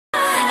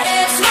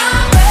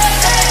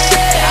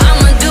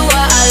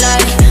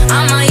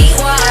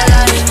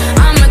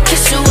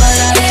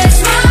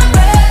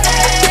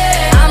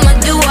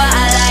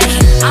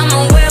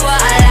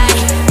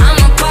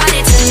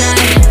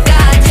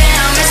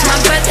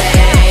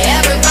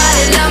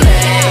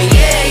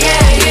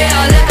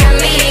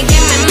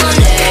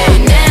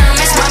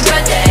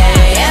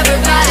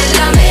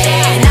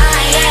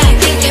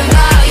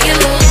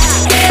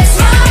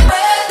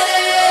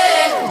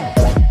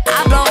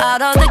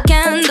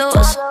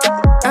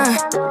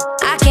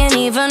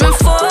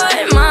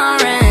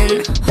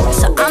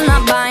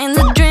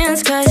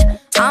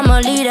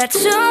that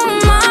to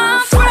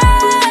my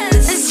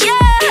friends. Yeah,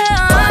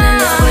 running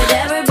out with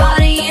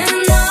everybody you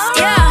know.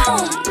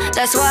 Yeah,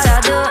 that's what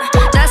I do.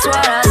 That's what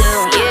I do.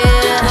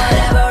 Yeah,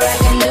 whatever I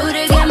can do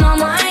to get my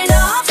mind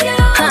off you.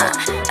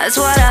 That's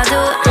what I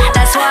do.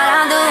 That's what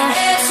I do.